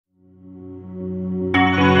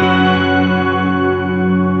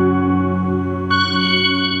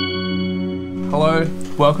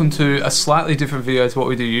Welcome to a slightly different video to what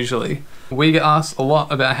we do usually. We get asked a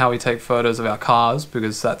lot about how we take photos of our cars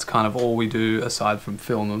because that's kind of all we do aside from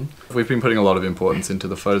film them. We've been putting a lot of importance into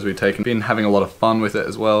the photos we've taken, been having a lot of fun with it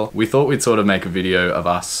as well. We thought we'd sort of make a video of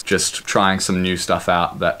us just trying some new stuff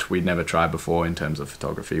out that we'd never tried before in terms of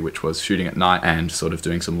photography, which was shooting at night and sort of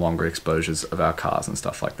doing some longer exposures of our cars and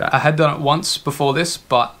stuff like that. I had done it once before this,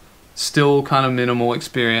 but still kind of minimal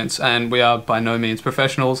experience, and we are by no means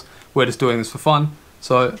professionals. We're just doing this for fun.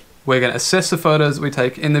 So we're going to assess the photos we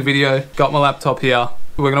take in the video. Got my laptop here.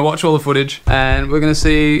 We're going to watch all the footage and we're going to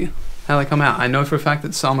see how they come out. I know for a fact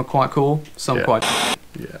that some are quite cool, some quite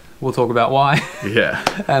yeah. We'll talk about why. Yeah.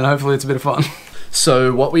 And hopefully it's a bit of fun.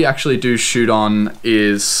 So what we actually do shoot on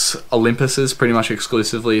is Olympuses pretty much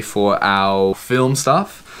exclusively for our film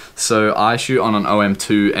stuff. So I shoot on an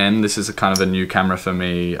OM2N. This is a kind of a new camera for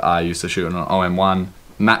me. I used to shoot on an OM1.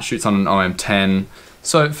 Matt shoots on an OM10.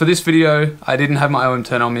 So for this video, I didn't have my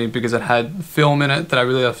OM10 on me because it had film in it that I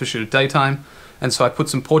really love to shoot at daytime. And so I put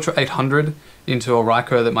some Portra 800 into a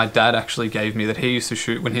Ricoh that my dad actually gave me that he used to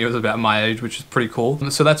shoot when he was about my age, which is pretty cool.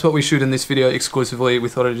 So that's what we shoot in this video exclusively. We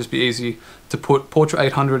thought it'd just be easy to put Portra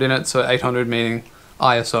 800 in it. So 800 meaning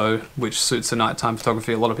ISO, which suits the nighttime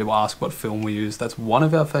photography. A lot of people ask what film we use. That's one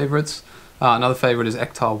of our favorites. Another favorite is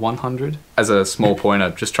Ektar 100. As a small pointer,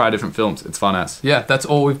 just try different films. It's fun as. Yeah, that's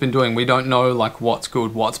all we've been doing. We don't know like what's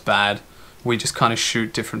good, what's bad. We just kind of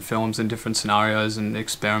shoot different films in different scenarios and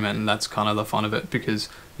experiment, and that's kind of the fun of it because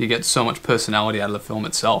you get so much personality out of the film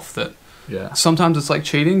itself that sometimes it's like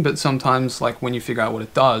cheating, but sometimes like when you figure out what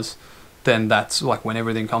it does, then that's like when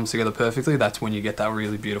everything comes together perfectly, that's when you get that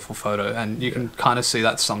really beautiful photo. And you can kind of see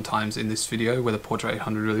that sometimes in this video where the Portra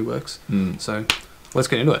 800 really works. So let's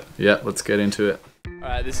get into it. Yeah, let's get into it.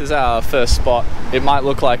 Alright, this is our first spot. It might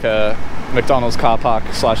look like a McDonald's car park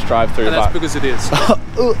 / drive-through, and that's because it is.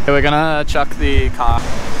 We're gonna chuck the car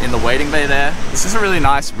in the waiting bay there. This is a really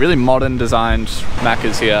nice, really modern designed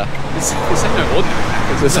Macca's here. This ain't no ordinary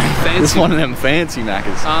Macca's. This one of them fancy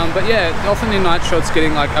Macca's. But yeah, often in night shots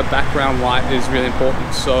getting like a background light is really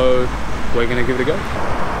important, so we're gonna give it a go.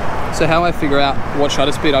 So how I figure out what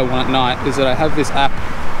shutter speed I want at night is that I have this app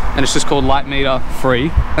and it's just called Light Meter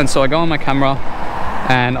Free. And so I go on my camera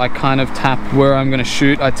and I kind of tap where I'm gonna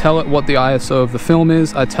shoot. I tell it what the ISO of the film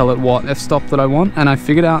is, I tell it what f-stop that I want, and I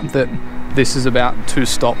figured out that this is about 2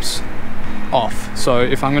 stops off. So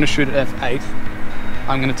if I'm gonna shoot at f8,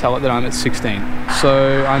 I'm gonna tell it that I'm at 16.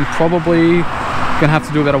 So I'm probably gonna have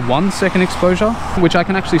to do about a 1 second exposure, which I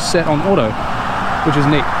can actually set on auto, which is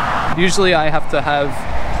neat. Usually I have to have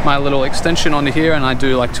my little extension onto here and I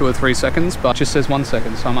do like 2 or 3 seconds, but it just says 1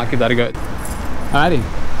 second, so I might give that a go. Alrighty,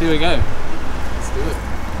 here we go. Let's do it.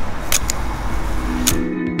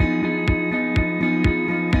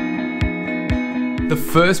 The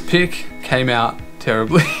first pic came out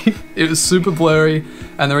terribly. It was super blurry,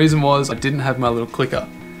 and the reason was I didn't have my little clicker.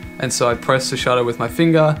 And so I pressed the shutter with my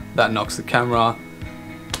finger, that knocks the camera,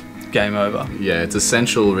 game over. Yeah, it's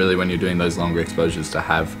essential really when you're doing those longer exposures to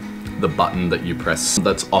have the button that you press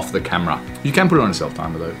that's off the camera. You can put it on a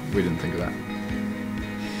self-timer though, we didn't think of that.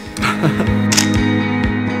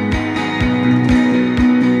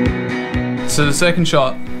 So the second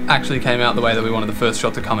shot actually came out the way that we wanted the first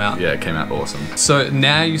shot to come out. Yeah, it came out awesome. So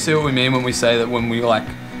now you see what we mean when we say that when we like,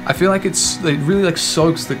 I feel like it really like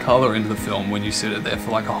soaks the color into the film when you sit it there for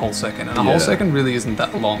like a whole second. And a whole second really isn't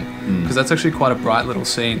that long because that's actually quite a bright little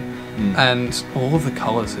scene. And all of the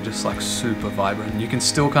colors are just like super vibrant. You can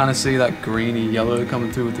still kind of see that greeny yellow coming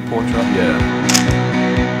through with the portrait. Yeah.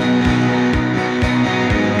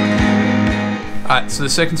 Alright, so the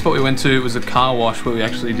second spot we went to was a car wash where we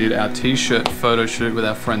actually did our t-shirt photo shoot with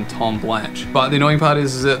our friend Tom Blanche. But the annoying part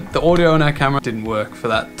is that the audio on our camera didn't work for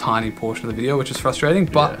that tiny portion of the video, which is frustrating,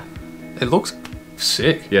 but it looks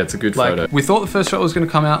sick. Yeah, it's a good photo. We thought the first shot was going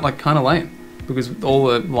to come out like kind of lame because all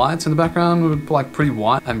the lights in the background were like pretty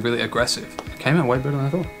white and really aggressive. It came out way better than I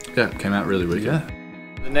thought. Yeah, it came out really good. Yeah.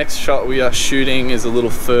 The next shot we are shooting is a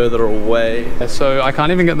little further away. So I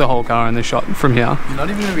can't even get the whole car in this shot from here. You're not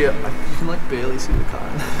even gonna be, you can like barely see the car.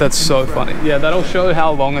 That's so funny. Yeah, that'll show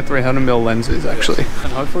how long a 300mm lens is actually.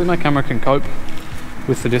 And hopefully my camera can cope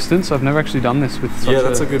with the distance. I've never actually done this with such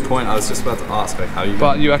that's a good point. I was just about to ask like how you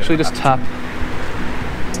But you actually just tap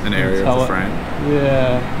an area of the frame.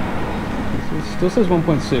 Yeah. It still says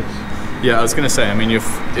 1.6. Yeah, I was gonna say, I mean,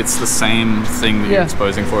 it's the same thing that you're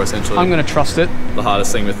exposing for essentially. I'm gonna trust it. The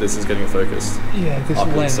hardest thing with this is getting focused. Yeah, this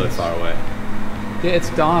lens. It's so far away. Yeah,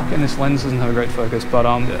 it's dark and this lens doesn't have a great focus, but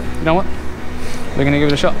you know what? We're gonna give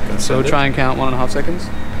it a shot. So we'll try and count 1.5 seconds.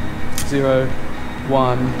 0,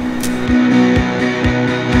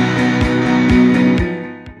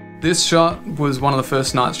 1. This shot was one of the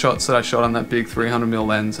first night shots that I shot on that big 300mm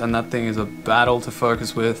lens, and that thing is a battle to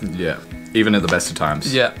focus with. Yeah, even at the best of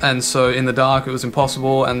times. Yeah, and so in the dark it was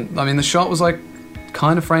impossible, and I mean the shot was like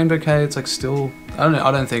kind of framed okay. It's like still, I don't know,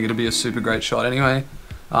 I don't think it'd be a super great shot anyway.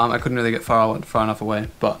 I couldn't really get far enough away,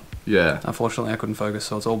 but yeah, unfortunately I couldn't focus,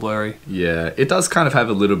 so it's all blurry. Yeah, it does kind of have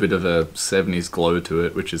a little bit of a 70s glow to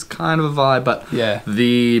it, which is kind of a vibe, but yeah,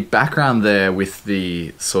 the background there with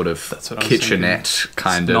the sort of kitchenette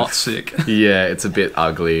kind of... not sick. Yeah, it's a bit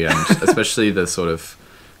ugly, and especially the sort of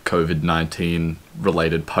COVID-19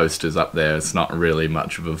 related posters up there, it's not really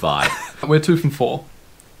much of a vibe. We're 2 from 4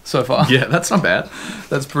 so far. Yeah, that's not bad.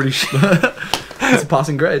 That's pretty shit. It's a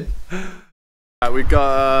passing grade. We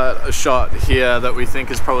got a shot here that we think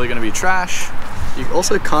is probably going to be trash. You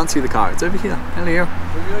also can't see the car, it's over here. Hello.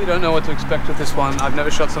 We really don't know what to expect with this one. I've never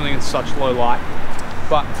shot something in such low light,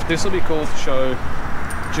 but this will be cool to show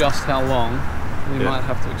just how long. We might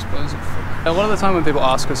have to expose it for. A lot of the time when people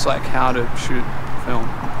ask us like how to shoot film,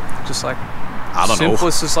 just like I don't know.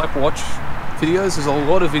 simplest is like watch videos. There's a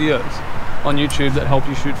lot of videos on YouTube that help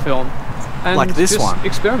you shoot film. And like this just one.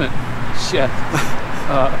 Experiment. Yeah.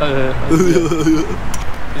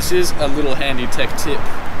 This is a little handy tech tip,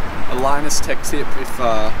 a Linus tech tip if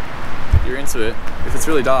you're into it. If it's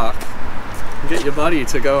really dark, get your buddy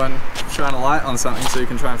to go and shine a light on something so you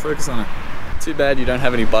can try and focus on it. Too bad you don't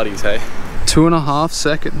have any buddies, hey? 2.5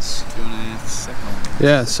 seconds. 2.5 seconds.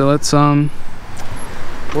 Yeah, so let's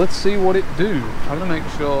see what it do. I'm gonna make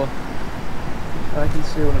sure I can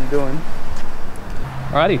see what I'm doing.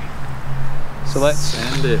 Alrighty. So let's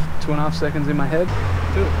send it. 2.5 seconds in my head.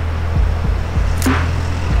 Do it.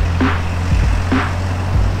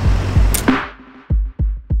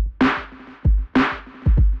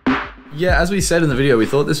 Yeah, as we said in the video, we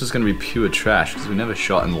thought this was going to be pure trash because we never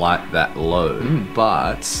shot in light that low,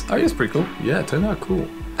 but I guess pretty cool. Yeah, it turned out cool.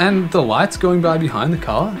 And the lights going by behind the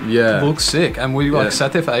car, yeah, looks sick. And we like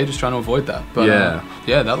sat there for ages trying to avoid that. But yeah,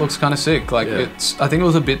 that looks kind of sick. Like I think it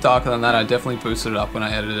was a bit darker than that. I definitely boosted it up when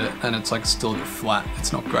I edited it, and it's like still a bit flat.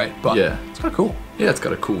 It's not great, but it's kind of cool. Yeah, it's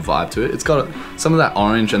got a cool vibe to it. It's got some of that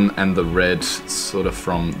orange and the red sort of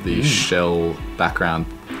from the shell background.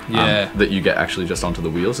 That you get actually just onto the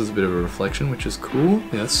wheels as a bit of a reflection, which is cool.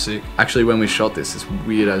 Yeah, that's sick. Actually, when we shot this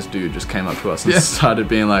weird ass dude just came up to us and started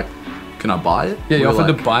being like, "Can I buy it?" Yeah, he offered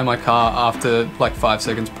to buy my car after like 5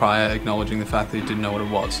 seconds prior, acknowledging the fact that he didn't know what it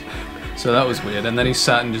was. So that was weird. And then he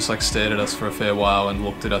sat and just like stared at us for a fair while and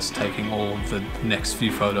looked at us taking all of the next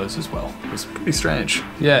few photos as well. It was pretty strange.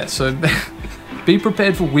 Yeah, so be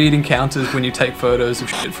prepared for weird encounters when you take photos of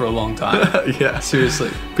shit for a long time. Yeah. Seriously.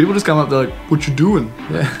 People just come up, they're like, "What you doing?"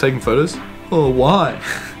 Yeah. Taking photos? Oh, why?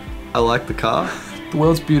 I like the car. The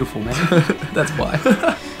world's beautiful, man. That's why.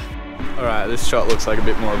 Alright, this shot looks like a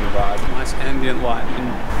bit more of a vibe. Nice ambient light.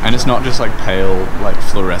 And it's not just like pale, like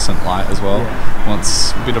fluorescent light as well. Yeah.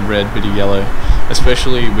 Wants a bit of red, bit of yellow,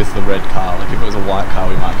 especially with the red car. Like if it was a white car,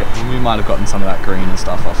 we might have gotten some of that green and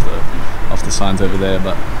stuff off the signs over there,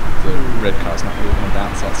 but the red car's not really going to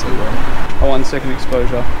bounce that so well. A 1 second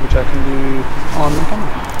exposure, which I can do on the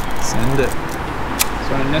camera. Send it.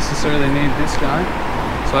 So I don't necessarily need this guy,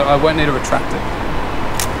 so I won't need to retract it.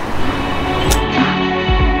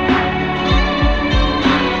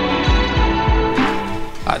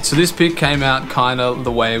 Alright, so this pic came out kind of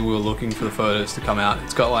the way we were looking for the photos to come out.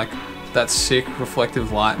 It's got like that sick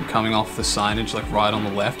reflective light coming off the signage like right on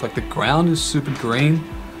the left. Like the ground is super green.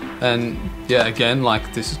 And yeah, again,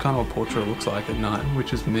 like this is kind of what portrait looks like at night,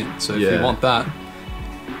 which is mint. So if you want that,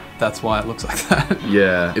 that's why it looks like that.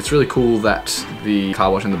 Yeah, it's really cool that the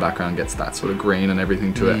car wash in the background gets that sort of green and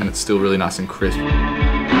everything to it, and it's still really nice and crisp.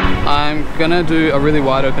 I'm gonna do a really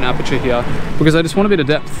wide open aperture here because I just want a bit of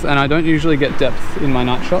depth, and I don't usually get depth in my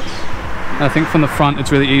night shots. And I think from the front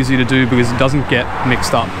it's really easy to do because it doesn't get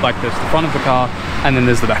mixed up. Like there's the front of the car and then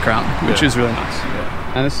there's the background, which is really nice.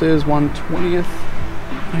 Yeah. And this is 1/20th.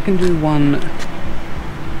 I can do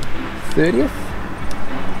 1/30th.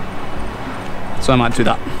 So I might do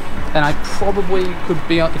that. And I probably could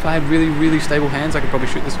be, if I had really, really stable hands, I could probably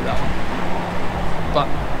shoot this with that one. But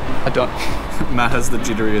I don't. Matt has the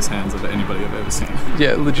jitteriest hands of anybody I've ever seen.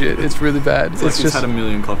 Yeah, legit. It's really bad. It's like he's had a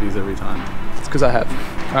million coffees every time. It's because I have.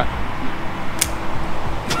 Alright.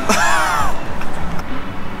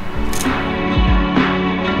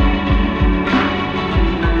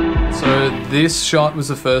 So this shot was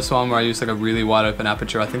the first one where I used like a really wide open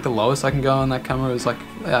aperture. I think the lowest I can go on that camera is like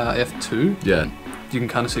f2. Yeah. you can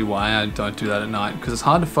kind of see why I don't do that at night, because it's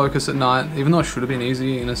hard to focus at night, even though it should have been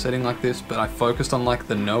easy in a setting like this, but I focused on like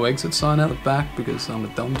the no exit sign out the back because I'm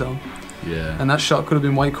a dum-dum. Yeah. And that shot could have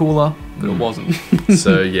been way cooler, but it wasn't.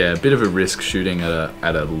 So yeah, a bit of a risk shooting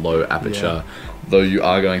at a low aperture, though you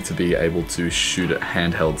are going to be able to shoot it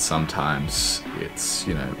handheld sometimes. It's,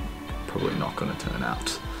 you know, probably not going to turn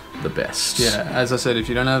out the best. Yeah, as I said, if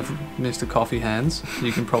you don't have Mr. Coffee hands,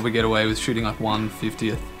 you can probably get away with shooting like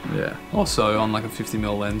 1/50th or so on like a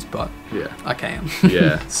 50mm lens, but I can.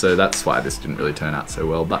 Yeah, so that's why this didn't really turn out so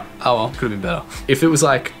well. But oh well, could have been better. If it was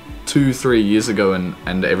like 2-3 years ago and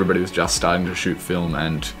everybody was just starting to shoot film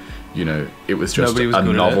and, you know, it was just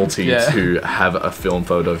a novelty to have a film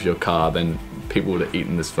photo of your car, then people would have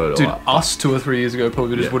eaten this photo Dude, up. us 2 or 3 years ago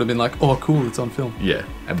probably just would have been like, oh cool, it's on film. Yeah,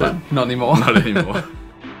 but not anymore. Not anymore.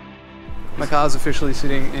 My car's officially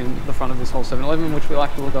sitting in the front of this whole 7-Eleven, which we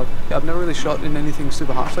like to look up. I've never really shot in anything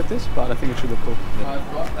super harsh like this, but I think it should look cool.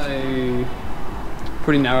 I've got a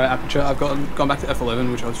pretty narrow aperture. I've gone back to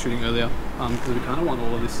f11, which I was shooting earlier, because we kind of want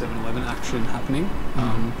all of this 7-Eleven action happening,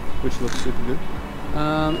 which looks super good.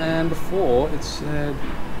 And before it said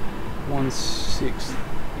 1/6.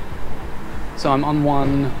 So I'm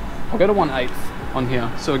on I'll go to 1/8 on here.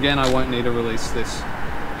 So again, I won't need to release this.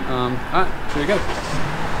 Alright, here we go.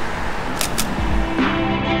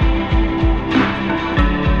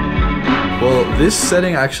 Well, this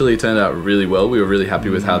setting actually turned out really well. We were really happy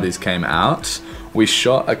with how these came out. We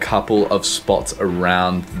shot a couple of spots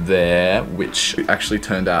around there, which actually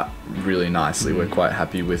turned out really nicely. We're quite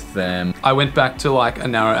happy with them. I went back to like a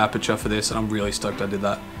narrow aperture for this, and I'm really stoked I did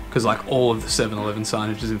that. Because like all of the 7-Eleven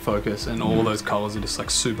signage is in focus, and all those colors are just like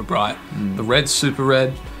super bright. The red's super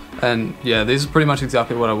red. And yeah, these are pretty much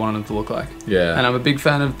exactly what I wanted them to look like. Yeah. And I'm a big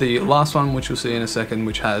fan of the last one, which you'll see in a second,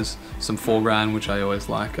 which has some foreground, which I always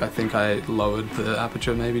like. I think I lowered the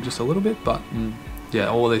aperture maybe just a little bit, but yeah,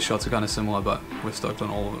 all of these shots are kind of similar, but we're stoked on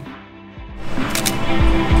all of them.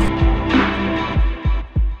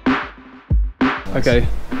 Okay,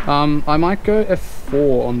 I might go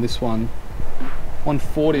f4 on this one.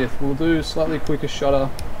 1/40th. We'll do slightly quicker shutter,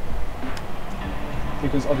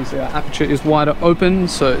 because obviously our aperture is wider open,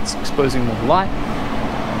 so it's exposing more light.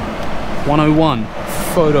 101,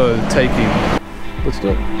 photo taking. Let's do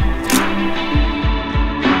it.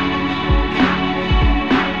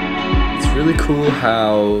 It's really cool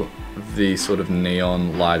how the sort of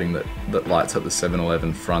neon lighting that lights up the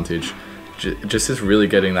 7-Eleven frontage just is really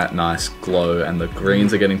getting that nice glow, and the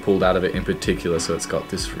greens are getting pulled out of it in particular, so it's got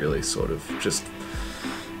this really sort of just,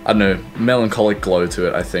 I don't know, melancholic glow to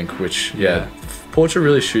it, I think, which, Portra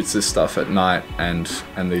really shoots this stuff at night, and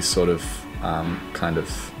these sort of kind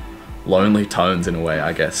of lonely tones in a way,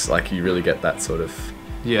 I guess. Like you really get that sort of,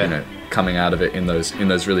 you know, coming out of it in those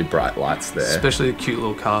really bright lights there. Especially a cute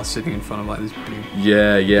little car sitting in front of like this big.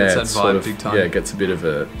 Yeah, gets that vibe sort of, big time. Yeah, it gets a bit of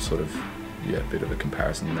a sort of, bit of a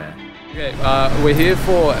comparison there. Okay, we're here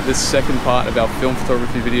for the second part of our film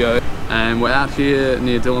photography video, and we're out here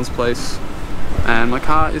near Dylan's place. And my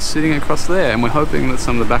car is sitting across there, and we're hoping that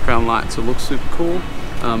some of the background lights will look super cool.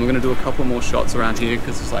 We're going to do a couple more shots around here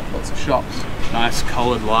because there's like lots of shops, nice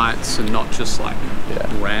coloured lights, and not just like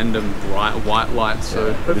random bright white lights.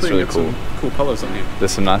 So hopefully really get some cool colours on here.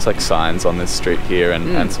 There's some nice like signs on this street here,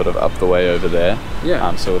 and sort of up the way over there.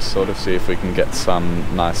 Yeah. So we'll sort of see if we can get some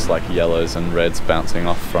nice like yellows and reds bouncing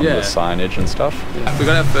off from the signage and stuff. Yeah. We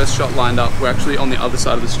got our first shot lined up. We're actually on the other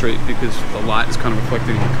side of the street because the light is kind of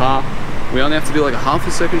reflecting on the car. We only have to do like a ½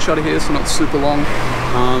 a second shutter here, so not super long.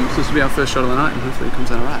 So this will be our first shot of the night, and hopefully it comes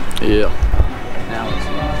out alright. Yeah. Now let's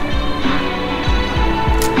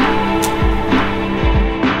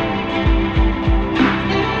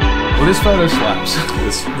Well, this photo slaps.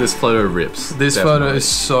 This photo rips. This photo is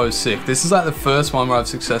so sick. This is like the first one where I've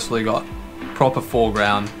successfully got proper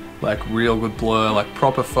foreground, like real good blur, like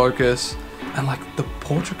proper focus. And like the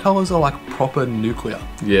portrait colors are like proper nuclear.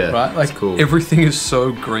 Yeah, right. Like cool. Everything is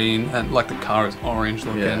so green, and like the car is orange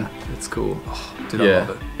looking. Yeah, it's cool. Oh, I love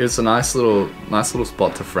it. It's a nice little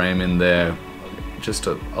spot to frame in there. Just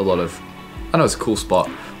a lot of, I know it's a cool spot.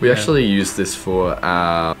 We actually used this for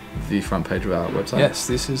the front page of our website. Yes,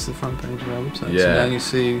 this is the front page of our website. Yeah. So now you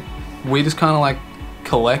see, we just kind of like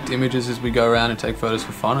collect images as we go around and take photos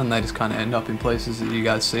for fun, and they just kind of end up in places that you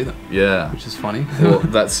guys see them. Yeah, which is funny. Well,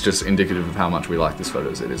 that's just indicative of how much we like this photo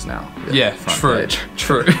as it is now. Yeah, true.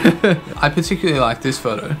 I particularly like this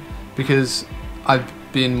photo because I've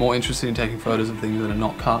been more interested in taking photos of things that are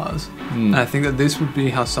not cars, and I think that this would be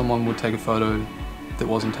how someone would take a photo that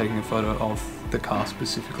wasn't taking a photo of the car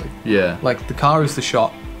specifically. Yeah, like the car is the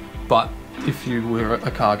shot, but if you were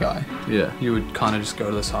a car guy, Yeah. you would kind of just go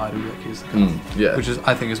to the side and be like, here's the car. Yeah. Which is,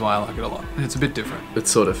 I think, is why I like it a lot. It's a bit different. It's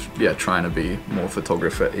sort of, yeah, trying to be more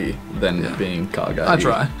photographer-y than being car guy. I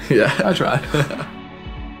try. Yeah. I try.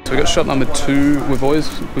 So we got shot number 2.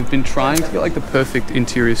 We've been trying to get like the perfect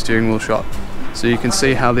interior steering wheel shot. So you can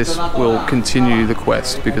see how this will continue the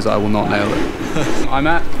quest, because I will not nail it. I'm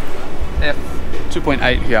at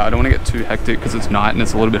f2.8 here. I don't want to get too hectic because it's night and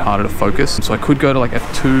it's a little bit harder to focus. So I could go to like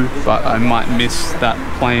f2, but I might miss that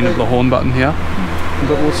plane of the horn button here.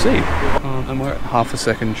 But we'll see. And we're at half a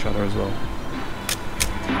second shutter as well.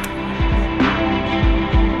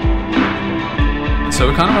 So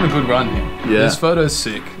we're kind of on a good run here. Yeah. This photo's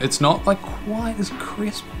sick. It's not like quite as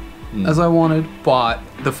crisp as I wanted, but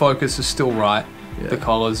the focus is still right. Yeah. The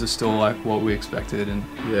colors are still like what we expected, and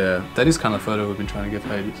Yeah. that is kind of the photo we've been trying to get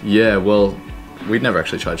for ages. Yeah, well, we'd never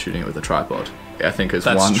actually tried shooting it with a tripod. I think it's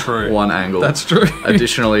That's true. one angle. That's true.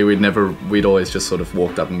 Additionally, we'd always just sort of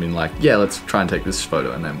walked up and been like, yeah, let's try and take this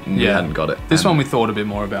photo, and then we hadn't got it. This And one we thought a bit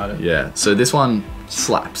more about it. Yeah, so this one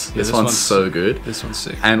slaps. Yeah, this one's so good. This one's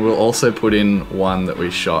sick. And we'll also put in one that we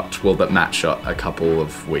shot, well, that Matt shot a couple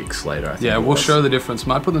of weeks later, I think. Yeah, it we'll was. show the difference.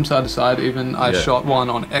 Might put them side to side even. I Yeah. shot one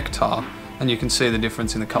on Ektar, and you can see the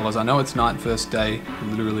difference in the colors. I know it's night first day,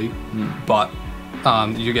 literally, but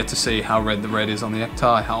you get to see how red the red is on the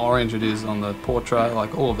Ektar, how orange it is on the Portra,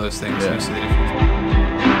 like all of those things. Yeah. You see the difference.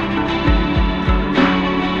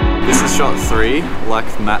 This is shot 3. Like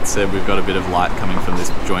Matt said, we've got a bit of light coming from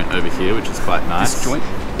this joint over here, which is quite nice. This joint?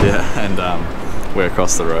 Yeah, and we're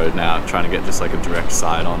across the road now, trying to get just like a direct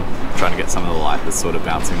side on, trying to get some of the light that's sort of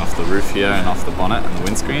bouncing off the roof here and off the bonnet and the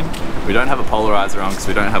windscreen. We don't have a polarizer on because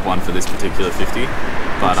we don't have one for this particular 50,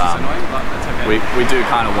 but that's okay. we do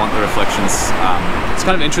kind of want the reflections. It's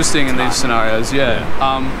kind of interesting in these scenarios, yeah.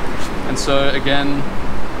 And so again,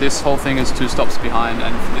 this whole thing is 2 stops behind,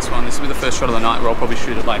 and for this one, this will be the first shot of the night where I'll probably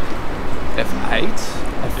shoot at like f8,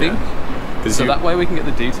 I think. So that way we can get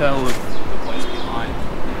the detail of the place behind.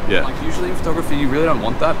 Yeah. Like usually in photography you really don't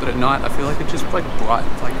want that, but at night I feel like it's just like bright,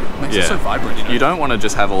 like it makes it so vibrant, you know? You don't want to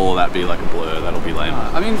just have all of that be like a blur, that'll be lame.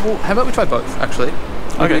 I mean, well, how about we try both actually?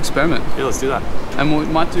 Okay. Experiment. Yeah, let's do that. And we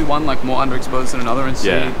might do one like more underexposed than another and see,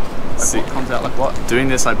 what comes out like what. Doing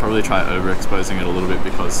this, I'd probably try overexposing it a little bit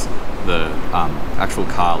because the actual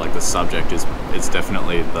car, like the subject, is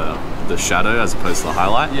definitely the shadow as opposed to the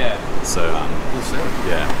highlight. Yeah. So We'll see.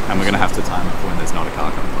 yeah, and we're gonna have to time it for when there's not a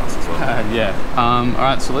car coming past as well. Yeah. All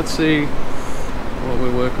right. So let's see what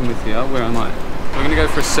we're working with here. Where am I? We're gonna go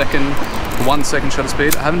for 1 second shutter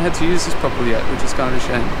speed. I haven't had to use this properly yet, which is kind of a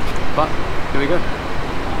shame. But here we go.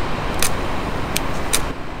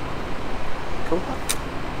 Cool.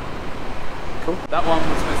 Cool. That one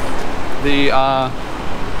was with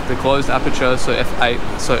the closed aperture, so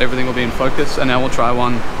f8, so everything will be in focus. And now we'll try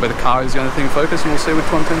one where the car is the only thing in focus, and we'll see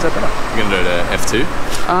which one turns out better. You're gonna do it at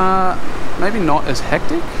f2? Maybe not as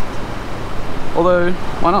hectic. Although,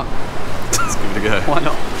 why not? Let's give it a go. Why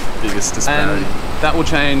not? Biggest disparity. And that will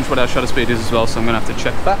change what our shutter speed is as well, so I'm gonna have to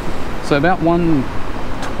check that. So about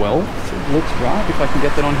 112 looks right, if I can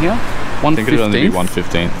get that on here. I think it'll only be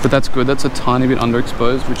 115. But that's good, that's a tiny bit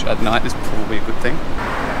underexposed, which at night is probably a good thing.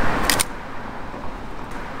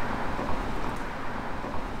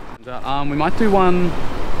 And, we might do one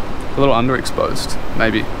a little underexposed,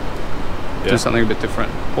 maybe. Yeah. Do something a bit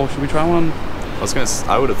different. Or should we try one?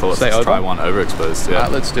 I would have thought let's try one overexposed. Yeah.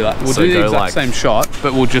 Alright, let's do that. We'll So do the go exact like- same shot,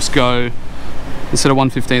 but we'll just go, instead of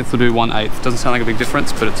 1/15th, we'll do 1/8. Doesn't sound like a big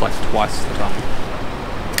difference, but it's like twice the time.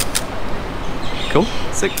 Cool.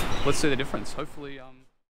 Sick. Let's see the difference. Hopefully,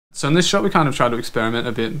 So in this shot, we kind of tried to experiment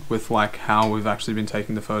a bit with like how we've actually been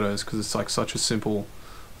taking the photos, because it's like such a simple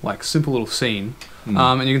little scene.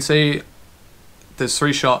 And you can see there's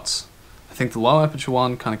 3 shots. I think the low aperture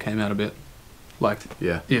one kind of came out a bit like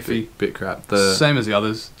iffy. Bit crap. Same as the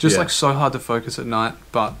others. Just Yeah. like so hard to focus at night,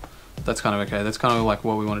 but that's kind of okay. That's kind of like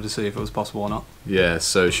what we wanted to see, if it was possible or not. Yeah,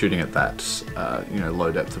 so shooting at that,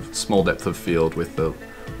 small depth of field with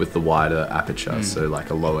the wider aperture, so like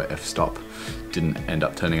a lower f-stop didn't end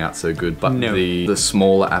up turning out so good, but the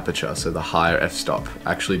smaller aperture, so the higher f-stop,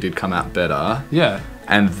 actually did come out better. Yeah.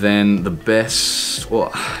 And then the best,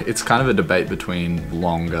 well, it's kind of a debate between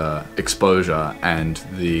longer exposure and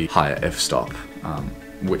the higher f-stop,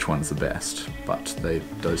 which one's the best, but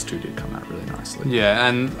those two did come out really nicely. Yeah,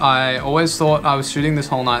 and I always thought I was shooting this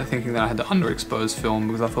whole night thinking that I had to underexpose film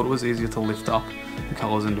because I thought it was easier to lift up the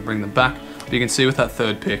colors and to bring them back. But you can see with that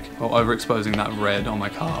third pick, or overexposing that red on my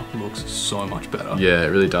car looks so much better. Yeah, it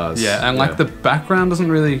really does. Yeah, and like the background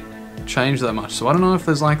doesn't really change that much. So I don't know if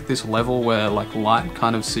there's like this level where like light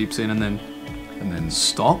kind of seeps in and then and then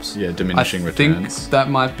stops. Yeah, diminishing I returns. think that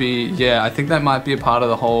might be, yeah, I think that might be a part of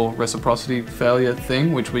the whole reciprocity failure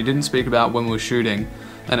thing, which we didn't speak about when we were shooting.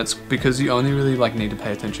 And it's because you only really like need to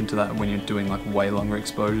pay attention to that when you're doing like way longer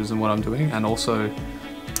exposures than what I'm doing. And also,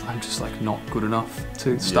 I'm just like not good enough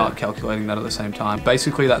to start calculating that at the same time.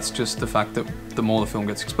 Basically, that's just the fact that the more the film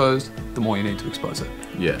gets exposed, the more you need to expose it.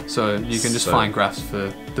 Yeah. So you can just find graphs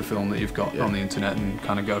for the film that you've got on the internet and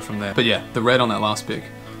kind of go from there. But yeah, the red on that last pic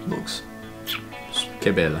looks...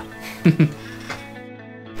 Que bella. Alright,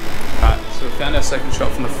 so we found our second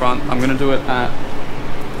shot from the front. I'm going to do it at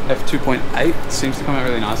f2.8. It seems to come out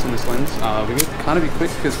really nice on this lens. We're going to kind of be quick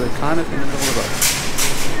because we're kind of in the middle of it.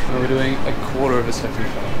 And we're doing a quarter of a second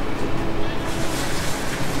shot.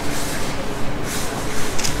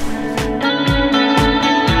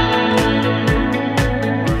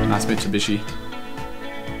 Nice Mitsubishi.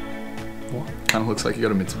 What? Kind of looks like you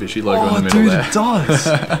got a Mitsubishi logo in the middle there. It does.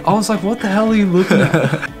 I was like, what the hell are you looking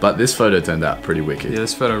at? But this photo turned out pretty wicked. Yeah,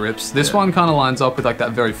 this photo rips. This one kind of lines up with like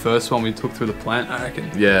that very first one we took through the plant, I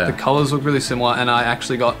reckon. Yeah. The colors look really similar, and I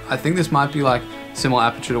actually got, I think this might be like similar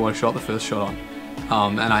aperture to what I shot the first shot on.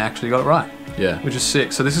 And I actually got it right. Yeah. Which is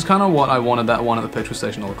sick. So this is kind of what I wanted that one at the petrol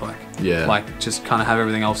station to look like. Yeah. Like just kind of have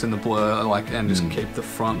everything else in the blur, like, and just keep the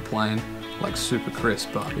front plane like super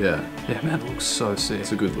crisp. But yeah, man, it looks so sick.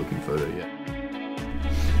 It's a good looking photo. Yeah.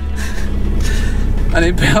 I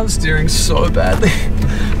need power steering so badly.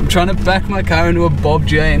 I'm trying to back my car into a Bob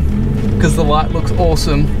Jane because the light looks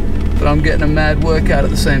awesome, but I'm getting a mad workout at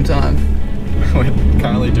the same time. We're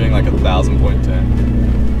currently doing like 1,000-point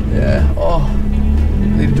turn. Yeah. Oh, I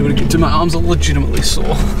need to do it again. Dude, my arms are legitimately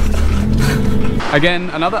sore. Again,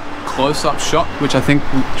 another close-up shot, which I think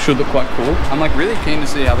should look quite cool. I'm like really keen to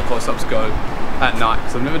see how the close-ups go at night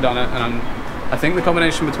because I've never done it, and I think the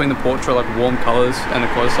combination between the portrait, like warm colors, and the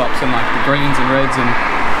close-ups, and like the greens and reds, and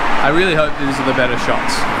I really hope these are the better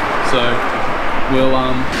shots. So we'll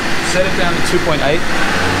set it down to 2.8.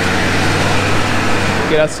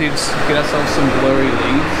 Get ourselves some blurry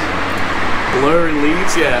leaves. Blurry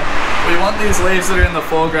leaves, yeah. We want these leaves that are in the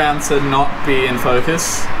foreground to not be in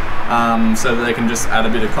focus, so that they can just add a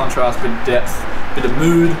bit of contrast, bit of depth, bit of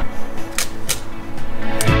mood.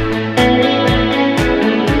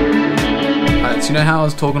 You know how I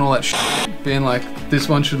was talking all that shit, being like, this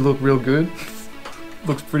one should look real good?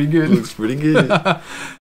 Looks pretty good. Looks pretty good.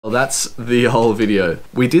 Well, that's the whole video.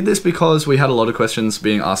 We did this because we had a lot of questions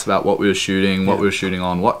being asked about what we were shooting, what we were shooting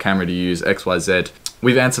on, what camera to use, X, Y, Z.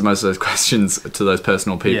 We've answered most of those questions to those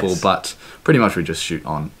personal people, but pretty much we just shoot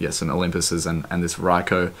on, yes, an Olympus's and this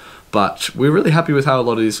Ryko. But we're really happy with how a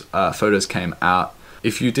lot of these photos came out.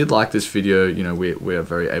 If you did like this video, you know, we are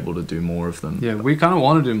very able to do more of them. Yeah, we kind of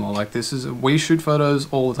want to do more. Like we shoot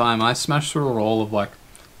photos all the time. I smash through a roll of like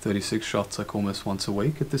 36 shots like almost once a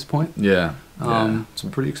week at this point. Yeah. It's a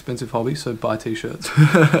pretty expensive hobby, so buy t-shirts.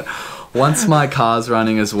 Once my car's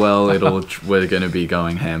running as well, we're going to be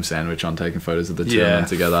going ham sandwich on taking photos of the two of them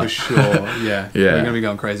together. For sure. Yeah. We're going to be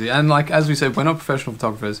going crazy. And like, as we said, we're not professional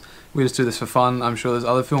photographers. We just do this for fun. I'm sure there's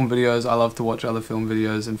other film videos. I love to watch other film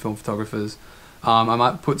videos and film photographers. I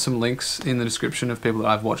might put some links in the description of people that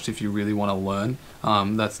I've watched if you really want to learn.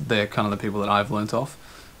 They're kind of the people that I've learnt off.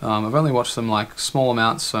 I've only watched some like small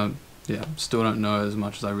amounts, so yeah, still don't know as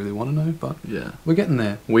much as I really want to know, but yeah, we're getting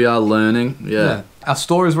there. We are learning, yeah. Our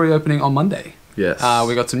store is reopening on Monday. Yes.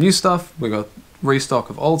 We got some new stuff, we got restock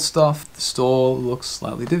of old stuff. The store looks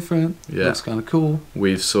slightly different. Yeah. Looks kind of cool.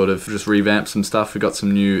 We've sort of just revamped some stuff. We've got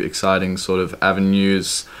some new exciting sort of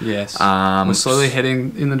avenues. Yes. We're slowly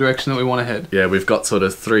heading in the direction that we want to head. Yeah, we've got sort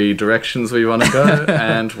of 3 directions we want to go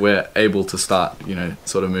and we're able to start, you know,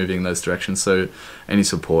 sort of moving those directions. So any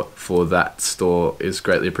support for that store is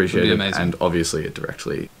greatly appreciated. And obviously it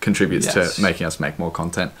directly contributes to making us make more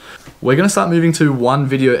content. We're going to start moving to 1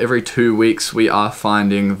 video every 2 weeks. We are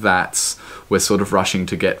finding that we're sort of rushing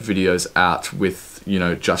to get videos out with, you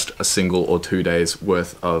know, just a single or 2 days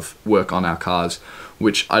worth of work on our cars,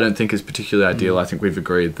 which I don't think is particularly ideal. I think we've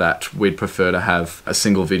agreed that we'd prefer to have a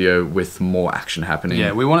single video with more action happening.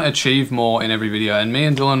 Yeah, we want to achieve more in every video. And me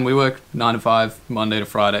and Dylan, we work 9 to 5, Monday to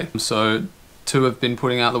Friday. So to have been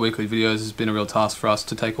putting out the weekly videos has been a real task for us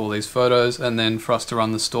to take all these photos and then for us to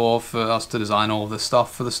run the store, for us to design all of the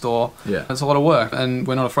stuff for the store. Yeah. It's a lot of work and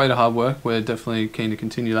we're not afraid of hard work. We're definitely keen to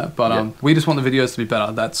continue that. But we just want the videos to be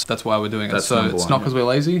better. That's why we're doing it. So it's not because we're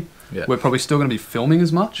lazy. Yeah. We're probably still going to be filming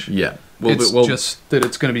as much. Yeah. It's just that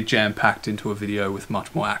it's going to be jam-packed into a video with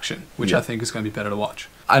much more action, which I think is going to be better to watch.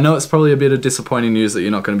 I know it's probably a bit of disappointing news that you're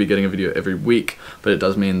not going to be getting a video every week, but it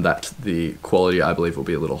does mean that the quality, I believe, will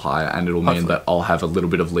be a little higher, and it'll mean that I'll have a little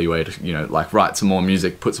bit of leeway to, you know, like write some more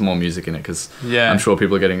music, put some more music in it, because I'm sure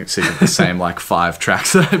people are getting sick of the same like 5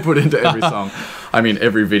 tracks that I put into every song. I mean,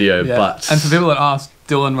 every video, but... And for people that ask,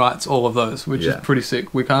 Dylan writes all of those, which is pretty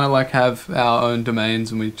sick. We kind of like have our own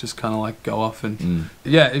domains and we just kind of like go off and...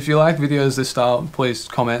 Yeah, if you like videos this style, please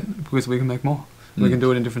comment, because we can make more. We can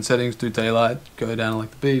do it in different settings, do daylight, go down to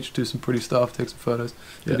like the beach, do some pretty stuff, take some photos.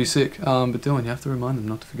 It'd be sick. But Dylan, you have to remind them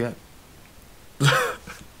not to forget.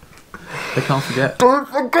 They can't forget. Don't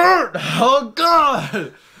forget! Oh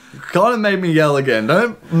God! You kind of made me yell again.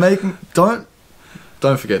 Don't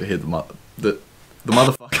forget to hit the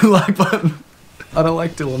motherfucking like button. I don't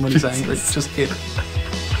like Dylan when he's angry. Just hit it.